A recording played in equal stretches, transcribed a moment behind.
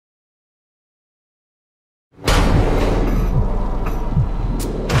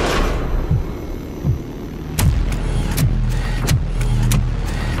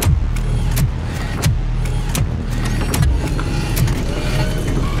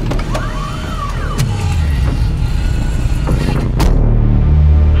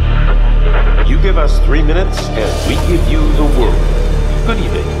us 3 minutes, and we give you the world. Good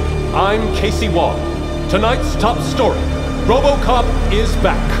evening. I'm Casey Wong. Tonight's top story. RoboCop is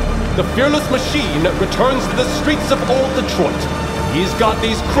back. The fearless machine returns to the streets of old Detroit. He's got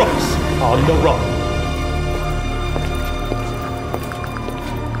these crooks on the run.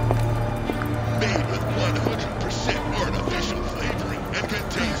 Made with 100% artificial flavoring and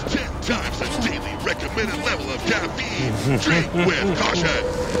contains 10 times the daily recommended level of caffeine. Drink with caution.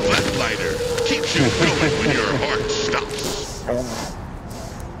 Flat lighter keeps you going when your heart stops.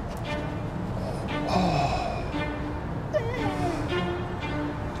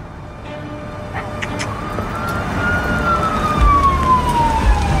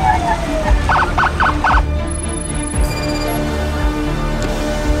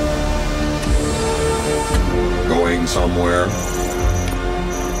 Going somewhere?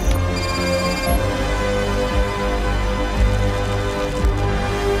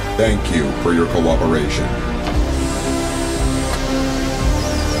 Thank you for your cooperation.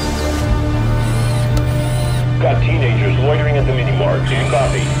 Got teenagers loitering at the mini-mart. Do you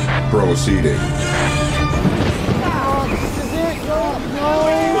copy? Proceeding.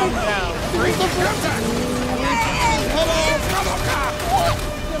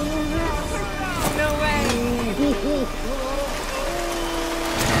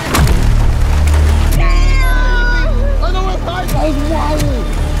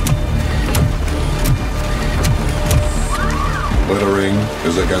 Littering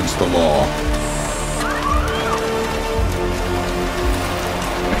is against the law.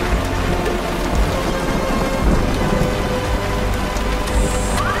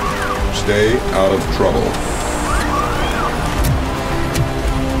 Stay out of trouble.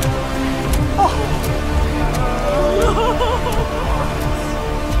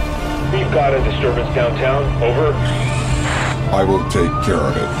 We've got a disturbance downtown. Over. I will take care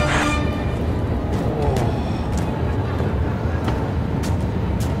of it.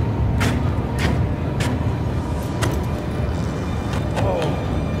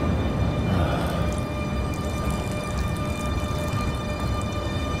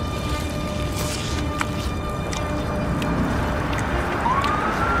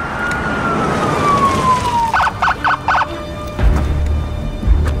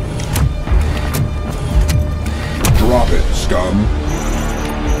 Drop it, scum.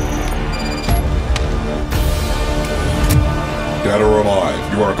 Dead or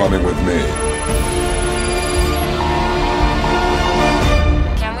alive, you are coming with me.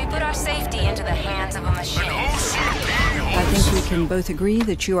 Can we put our safety into the hands of a machine? I think we can both agree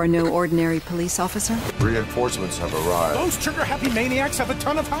that you are no ordinary police officer. Reinforcements have arrived. Those trigger-happy maniacs have a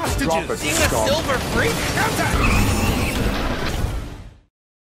ton of hostages. Drop it, Seeing a scum. silver freak? Contact!